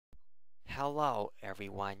Hello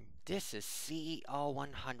everyone, this is CEO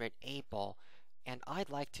 100 April, and I'd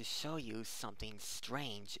like to show you something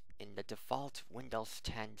strange in the default Windows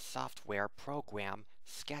 10 software program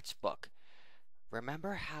SketchBook.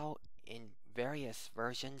 Remember how in various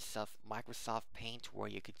versions of Microsoft Paint where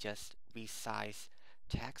you could just resize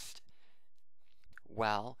text?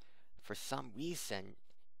 Well, for some reason,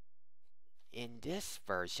 in this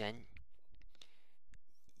version,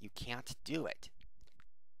 you can't do it.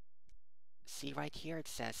 See right here it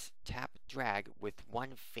says tap drag with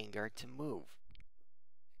one finger to move.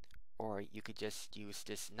 Or you could just use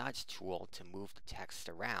this nudge tool to move the text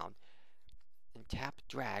around, and tap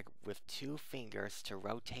drag with two fingers to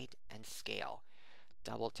rotate and scale.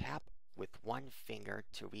 Double tap with one finger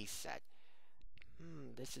to reset.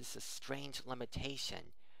 This is a strange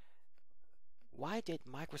limitation. Why did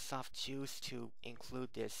Microsoft choose to include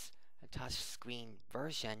this touchscreen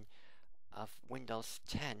version of Windows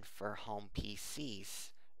 10 for home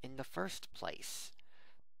PCs in the first place?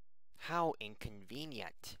 How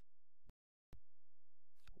inconvenient.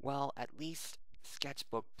 Well, at least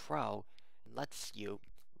SketchBook Pro lets you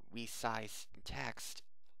resize text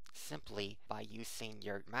simply by using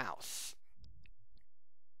your mouse.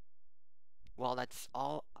 Well, that's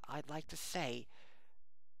all I'd like to say.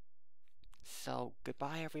 So,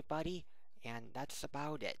 goodbye everybody, and that's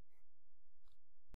about it.